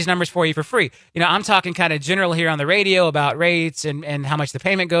can run these numbers for you for free. You know, I'm talking kind of general here on the radio about rates and how much the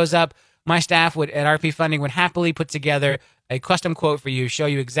payment goes up. My staff at RP Funding would happily put together a custom quote for you, show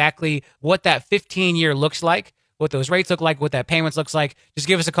you exactly what that 15-year looks like, what those rates look like, what that payments looks like. Just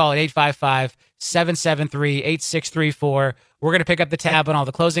give us a call at 855-773-8634. We're going to pick up the tab on all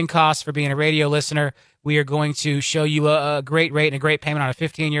the closing costs for being a radio listener. We are going to show you a great rate and a great payment on a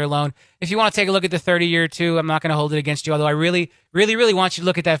 15-year loan. If you want to take a look at the 30-year too, I'm not going to hold it against you, although I really, really, really want you to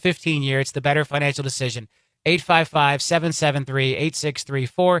look at that 15-year. It's the better financial decision.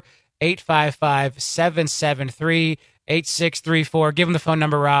 855-773-8634. 855-773-8634. Give them the phone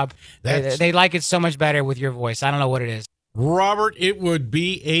number, Rob. They like it so much better with your voice. I don't know what it is. Robert, it would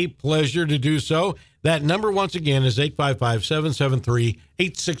be a pleasure to do so. That number, once again, is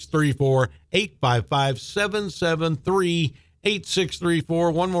 855-773-8634,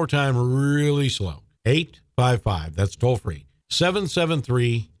 855-773-8634. One more time, really slow. 855, that's toll free,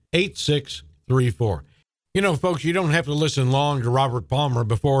 773-8634. You know, folks, you don't have to listen long to Robert Palmer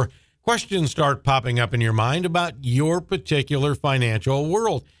before questions start popping up in your mind about your particular financial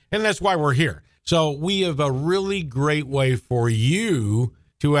world. And that's why we're here. So we have a really great way for you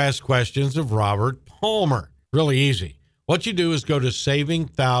to ask questions of Robert Palmer. Really easy. What you do is go to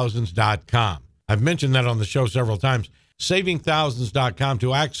savingthousands.com. I've mentioned that on the show several times. SavingThousands.com.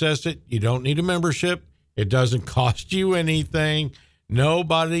 To access it, you don't need a membership. It doesn't cost you anything.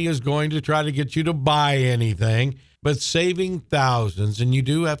 Nobody is going to try to get you to buy anything. But Saving Thousands, and you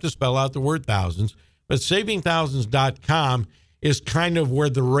do have to spell out the word thousands, but SavingThousands.com is kind of where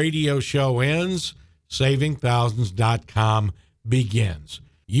the radio show ends. SavingThousands.com begins.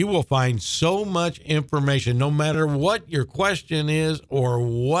 You will find so much information, no matter what your question is or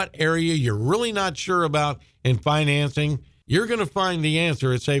what area you're really not sure about in financing, you're going to find the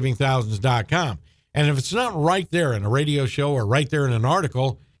answer at SavingThousands.com. And if it's not right there in a radio show or right there in an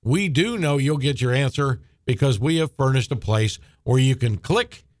article, we do know you'll get your answer because we have furnished a place where you can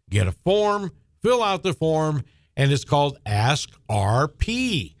click, get a form, fill out the form, and it's called Ask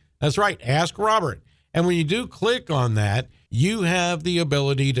RP. That's right, Ask Robert. And when you do click on that, you have the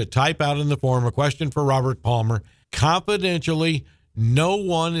ability to type out in the form a question for Robert Palmer confidentially. No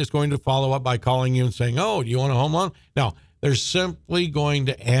one is going to follow up by calling you and saying, oh, do you want a home loan? No, they're simply going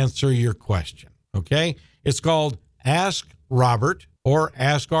to answer your question. Okay? It's called Ask Robert or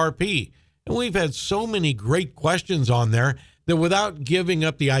Ask RP. And we've had so many great questions on there that without giving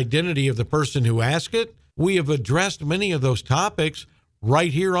up the identity of the person who asked it, we have addressed many of those topics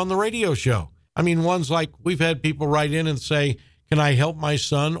right here on the radio show. I mean, ones like we've had people write in and say, can I help my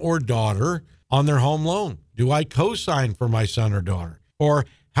son or daughter on their home loan? Do I co-sign for my son or daughter? Or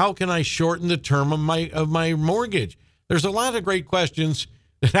how can I shorten the term of my mortgage? There's a lot of great questions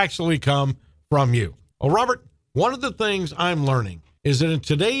that actually come from you. Well, Robert, one of the things I'm learning is that in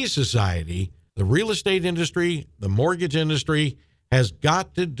today's society, the real estate industry, the mortgage industry has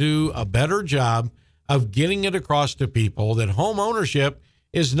got to do a better job of getting it across to people that home ownership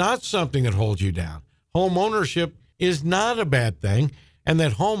is not something that holds you down. Home ownership is not a bad thing, and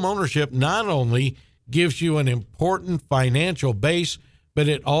that home ownership not only gives you an important financial base, but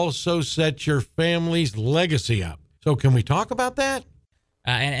it also sets your family's legacy up. So can we talk about that?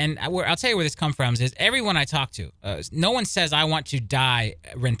 I'll tell you where this comes from is everyone I talk to, no one says I want to die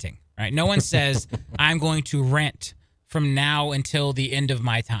renting, right? No one says I'm going to rent from now until the end of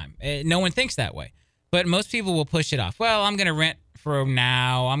my time. No one thinks that way, but most people will push it off. Well, I'm going to rent for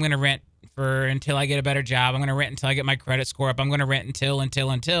now. I'm going to rent for until I get a better job. I'm going to rent until I get my credit score up. I'm going to rent until.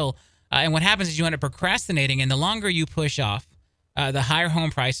 And what happens is you end up procrastinating, and the longer you push off, the higher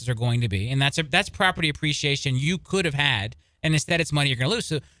home prices are going to be. And that's property appreciation you could have had, and instead it's money you're going to lose.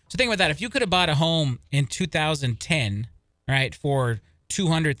 So think about that. If you could have bought a home in 2010, right, for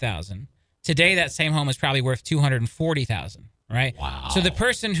 $200,000, today that same home is probably worth $240,000, right? Wow. So the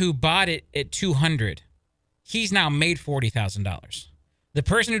person who bought it at $200,000, he's now made $40,000. The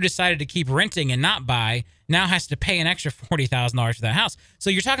person who decided to keep renting and not buy now has to pay an extra $40,000 for that house. So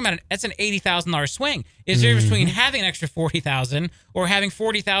you're talking about that's an $80,000 swing. Is there between having an extra $40,000 or having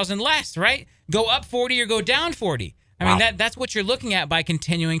 $40,000 less, right? Go up 40 or go down 40. I mean, that's what you're looking at by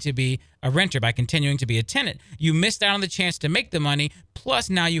continuing to be a renter, by continuing to be a tenant. You missed out on the chance to make the money,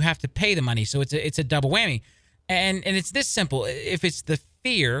 plus now you have to pay the money. So it's a double whammy. And it's this simple. If it's the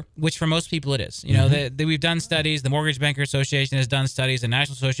fear, which for most people it is, you know, we've done studies, the Mortgage Banker Association has done studies, the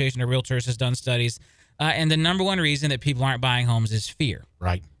National Association of Realtors has done studies, and the number one reason that people aren't buying homes is fear.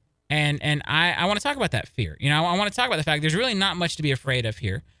 Right. And I want to talk about that fear. You know, I want to talk about the fact there's really not much to be afraid of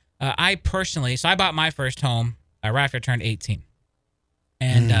here. I bought my first home right after I turned 18.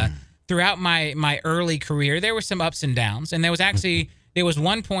 And throughout my early career, there were some ups and downs. And there was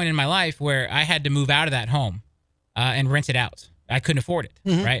one point in my life where I had to move out of that home and rent it out. I couldn't afford it,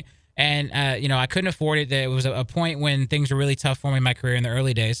 right? And, I couldn't afford it. There was a point when things were really tough for me in my career in the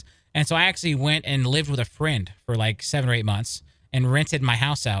early days. And so I actually went and lived with a friend for like 7 or 8 months and rented my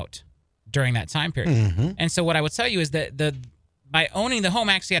house out during that time period. And so what I would tell you is that by owning the home,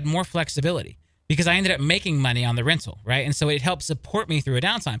 I actually had more flexibility because I ended up making money on the rental, right? And so it helped support me through a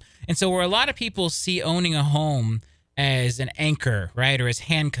downtime. And so where a lot of people see owning a home as an anchor, right, or as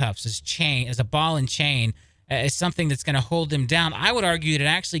handcuffs, as a ball and chain, as something that's going to hold them down, I would argue that it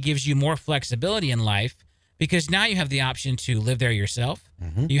actually gives you more flexibility in life because now you have the option to live there yourself.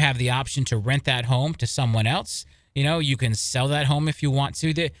 You have the option to rent that home to someone else. You know, you can sell that home if you want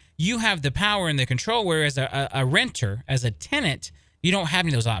to. You have the power and the control, whereas a renter, as a tenant, you don't have any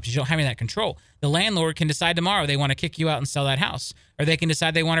of those options. You don't have any of that control. The landlord can decide tomorrow they want to kick you out and sell that house, or they can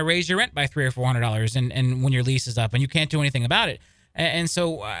decide they want to raise your rent by $300 or $400 and when your lease is up, and you can't do anything about it. And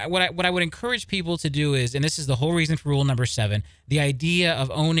so what I would encourage people to do is, and this is the whole reason for rule number 7, the idea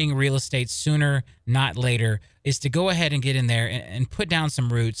of owning real estate sooner, not later, is to go ahead and get in there and put down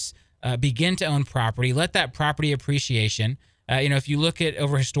some roots, begin to own property, let that property appreciation. If you look at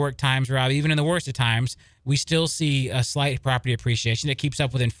over historic times, Rob, even in the worst of times, we still see a slight property appreciation that keeps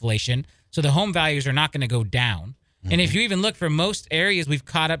up with inflation. So the home values are not going to go down. And if you even look for most areas, we've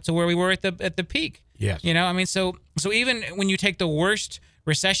caught up to where we were at the peak. Yes. You know, I mean, so even when you take the worst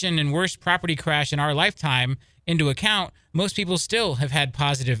recession and worst property crash in our lifetime into account, most people still have had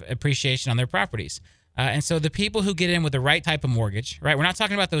positive appreciation on their properties. And so the people who get in with the right type of mortgage, right? We're not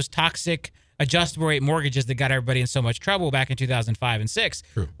talking about those toxic adjustable rate mortgages that got everybody in so much trouble back in 2005 and 6.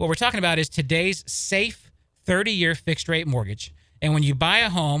 True. What we're talking about is today's safe 30-year fixed rate mortgage. And when you buy a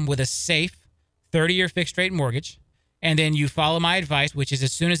home with a safe 30-year fixed rate mortgage, and then you follow my advice, which is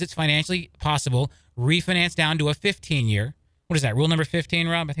as soon as it's financially possible, refinance down to a 15-year. What is that? Rule number 15,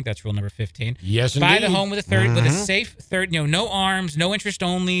 Rob? I think that's rule number 15. Yes, Buy indeed. the home with a safe third, no ARMs, no interest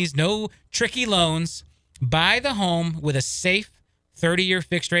onlys, no tricky loans. Buy the home with a safe 30-year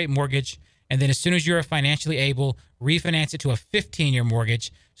fixed rate mortgage, and then as soon as you're financially able, refinance it to a 15-year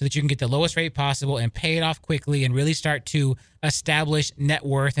mortgage so that you can get the lowest rate possible and pay it off quickly and really start to establish net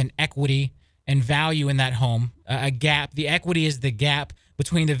worth and equity and value in that home. A gap. The equity is the gap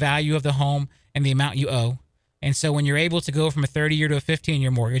between the value of the home and the amount you owe. And so when you're able to go from a 30-year to a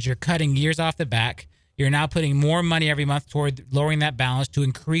 15-year mortgage, you're cutting years off the back. You're now putting more money every month toward lowering that balance to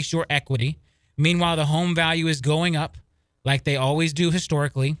increase your equity. Meanwhile, the home value is going up like they always do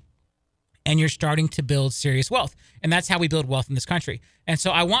historically, and you're starting to build serious wealth. And that's how we build wealth in this country. And so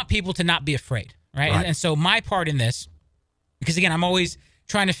I want people to not be afraid, right? And so my part in this, because again, I'm always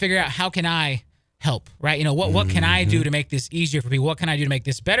trying to figure out how can I help, right? You know, what can I do to make this easier for people? What can I do to make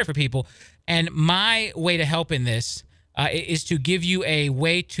this better for people? And my way to help in this is to give you a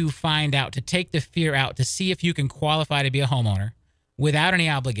way to find out, to take the fear out, to see if you can qualify to be a homeowner without any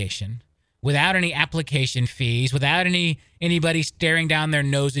obligation, without any application fees, without anybody staring down their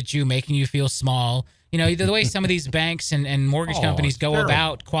nose at you, making you feel small. You know, the way some of these banks and mortgage companies go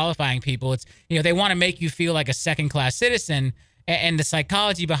about qualifying people, it's, you know, they want to make you feel like a second-class citizen. And the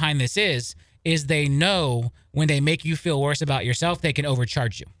psychology behind this is they know when they make you feel worse about yourself, they can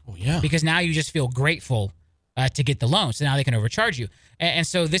overcharge you. Oh, yeah. Because now you just feel grateful to get the loan. So now they can overcharge you. And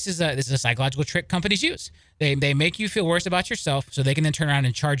so this is a psychological trick companies use. They make you feel worse about yourself so they can then turn around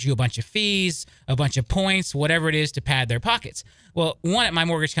and charge you a bunch of fees, a bunch of points, whatever it is to pad their pockets. Well, one, at my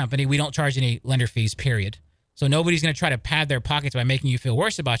mortgage company, we don't charge any lender fees, period. So nobody's going to try to pad their pockets by making you feel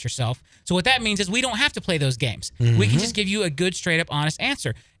worse about yourself. So what that means is we don't have to play those games. We can just give you a good, straight up, honest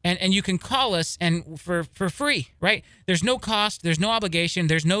answer. And you can call us and for free, right? There's no cost. There's no obligation.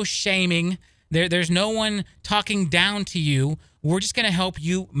 There's no shaming. There's no one talking down to you. We're just going to help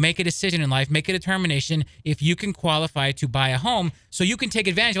you make a decision in life, make a determination if you can qualify to buy a home so you can take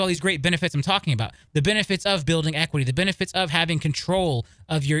advantage of all these great benefits I'm talking about. The benefits of building equity, the benefits of having control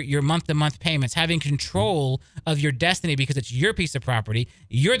of your month-to-month payments, having control of your destiny because it's your piece of property.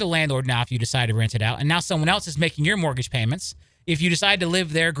 You're the landlord now if you decide to rent it out, and now someone else is making your mortgage payments. If you decide to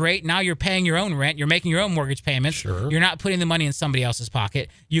live there, great. Now you're paying your own rent. You're making your own mortgage payments. Sure. You're not putting the money in somebody else's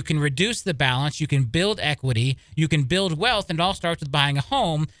pocket. You can reduce the balance. You can build equity. You can build wealth. And it all starts with buying a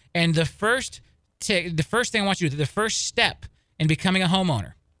home. And the first thing I want you to do, the first step in becoming a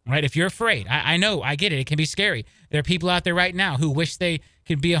homeowner, right? If you're afraid, I know, I get it. It can be scary. There are people out there right now who wish they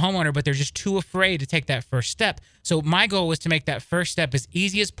could be a homeowner, but they're just too afraid to take that first step. So my goal was to make that first step as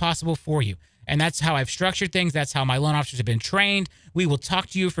easy as possible for you. And that's how I've structured things. That's how my loan officers have been trained. We will talk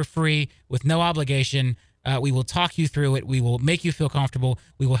to you for free with no obligation. We will talk you through it. We will make you feel comfortable.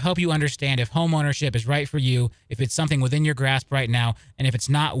 We will help you understand if home ownership is right for you, if it's something within your grasp right now, and if it's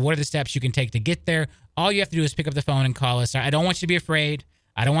not, what are the steps you can take to get there. All you have to do is pick up the phone and call us. I don't want you to be afraid.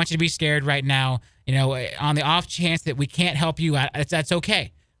 I don't want you to be scared right now. You know, on the off chance that we can't help you, that's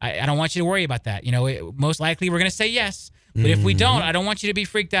okay. I don't want you to worry about that. You know, most likely we're going to say yes. But if we don't, I don't want you to be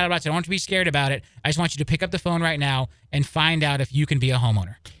freaked out about it. I don't want you to be scared about it. I just want you to pick up the phone right now and find out if you can be a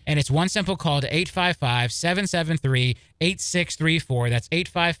homeowner. And it's one simple call to 855-773-8634. That's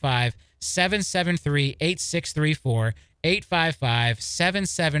 855-773-8634.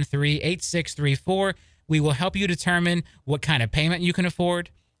 855-773-8634. We will help you determine what kind of payment you can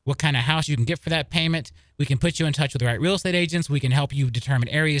afford, what kind of house you can get for that payment. We can put you in touch with the right real estate agents. We can help you determine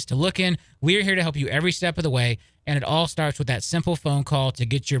areas to look in. We're here to help you every step of the way. And it all starts with that simple phone call to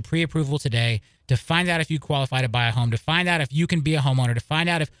get your pre-approval today, to find out if you qualify to buy a home, to find out if you can be a homeowner, to find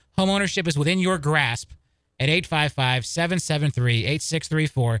out if home ownership is within your grasp at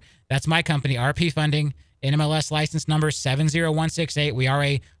 855-773-8634. That's my company, RP Funding, NMLS license number 70168. We are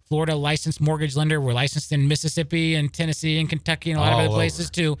a Florida licensed mortgage lender. We're licensed in Mississippi and Tennessee and Kentucky and a lot of other places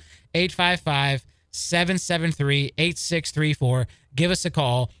too. 855-773-8634. Give us a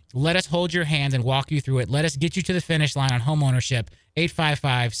call. Let us hold your hand and walk you through it. Let us get you to the finish line on home ownership.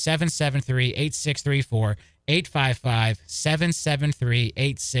 855-773-8634.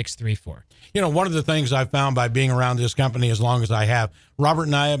 855-773-8634. You know, one of the things I've found by being around this company as long as I have, Robert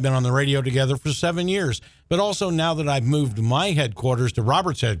and I have been on the radio together for 7 years. But also now that I've moved my headquarters to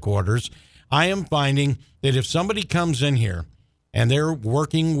Robert's headquarters, I am finding that if somebody comes in here and they're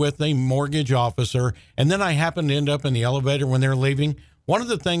working with a mortgage officer, and then I happen to end up in the elevator when they're leaving, one of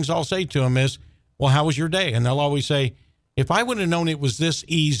the things I'll say to them is, well, how was your day? And they'll always say, if I would have known it was this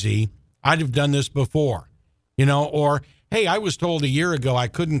easy, I'd have done this before. You know, or, hey, I was told a year ago I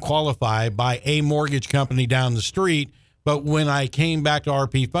couldn't qualify by a mortgage company down the street, but when I came back to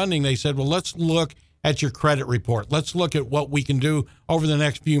RP Funding, they said, well, let's look at your credit report. Let's look at what we can do over the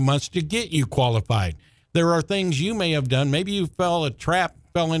next few months to get you qualified. There are things you may have done. Maybe you fell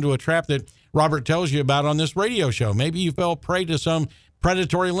into a trap that Robert tells you about on this radio show. Maybe you fell prey to some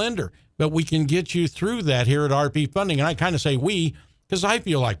predatory lender, but we can get you through that here at RP Funding. And I kind of say we, because I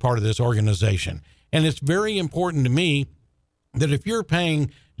feel like part of this organization. And it's very important to me that if you're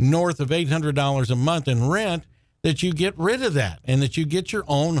paying north of $800 a month in rent, that you get rid of that and that you get your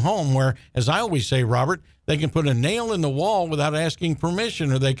own home where, as I always say, Robert, they can put a nail in the wall without asking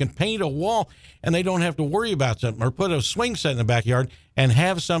permission, or they can paint a wall and they don't have to worry about something, or put a swing set in the backyard and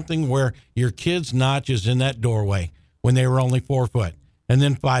have something where your kid's notch is in that doorway when they were only 4 foot and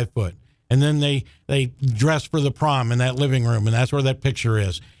then 5 foot. And then they dress for the prom in that living room, and that's where that picture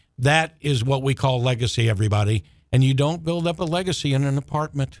is. That is what we call legacy, everybody. And you don't build up a legacy in an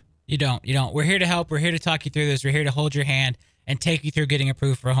apartment. You don't. We're here to help. We're here to talk you through this. We're here to hold your hand and take you through getting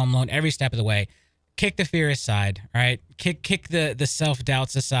approved for a home loan every step of the way. Kick the fear aside, all right? Kick the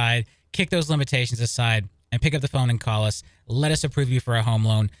self-doubts aside. Kick those limitations aside and pick up the phone and call us. Let us approve you for a home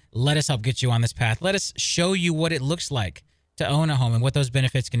loan. Let us help get you on this path. Let us show you what it looks like to own a home and what those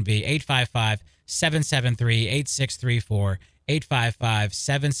benefits can be. 855-773-8634.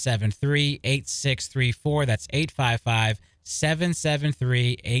 855-773-8634. That's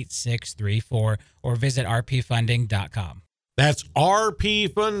 855-773-8634. Or visit rpfunding.com. That's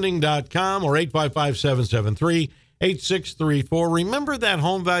rpfunding.com or 855-773-8634. Remember that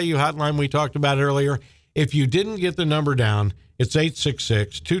home value hotline we talked about earlier? If you didn't get the number down, it's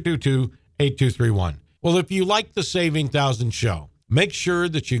 866-222-8231. Well, if you like the Saving Thousands show, make sure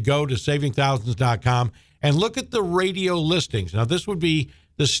that you go to savingthousands.com and look at the radio listings. Now, this would be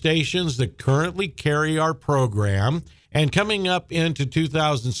the stations that currently carry our program. And coming up into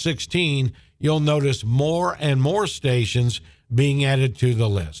 2016, you'll notice more and more stations being added to the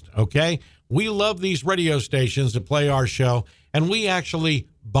list, okay? We love these radio stations that play our show, and we actually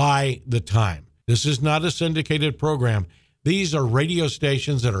buy the time. This is not a syndicated program. These are radio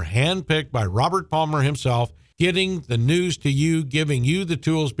stations that are handpicked by Robert Palmer himself, getting the news to you, giving you the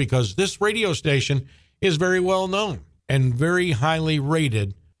tools, because this radio station is very well known and very highly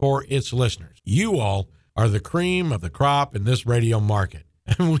rated for its listeners. You all are the cream of the crop in this radio market.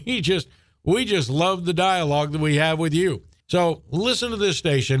 And we just love the dialogue that we have with you. So listen to this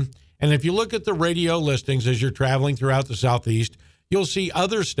station, and if you look at the radio listings as you're traveling throughout the Southeast, you'll see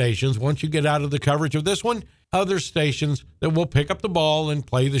other stations, once you get out of the coverage of this one, other stations that will pick up the ball and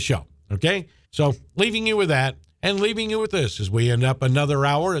play the show, okay? So leaving you with that, and leaving you with this as we end up another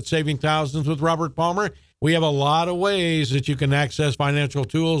hour at Saving Thousands with Robert Palmer. We have a lot of ways that you can access financial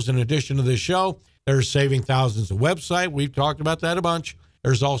tools in addition to this show. There's Saving Thousands, a website. We've talked about that a bunch.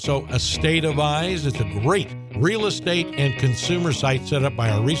 There's also A State of Eyes. It's a great real estate and consumer site set up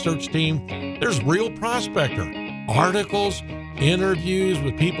by our research team. There's Real Prospector, articles, interviews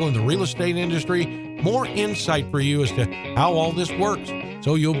with people in the real estate industry, more insight for you as to how all this works.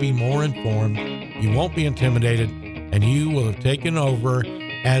 So you'll be more informed, you won't be intimidated, and you will have taken over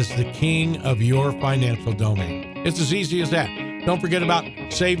as the king of your financial domain. It's as easy as that. Don't forget about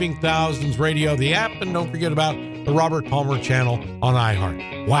Saving Thousands Radio, the app, and don't forget about the Robert Palmer channel on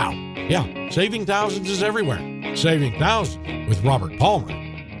iHeart. Wow. Yeah, Saving Thousands is everywhere. Saving Thousands with Robert Palmer.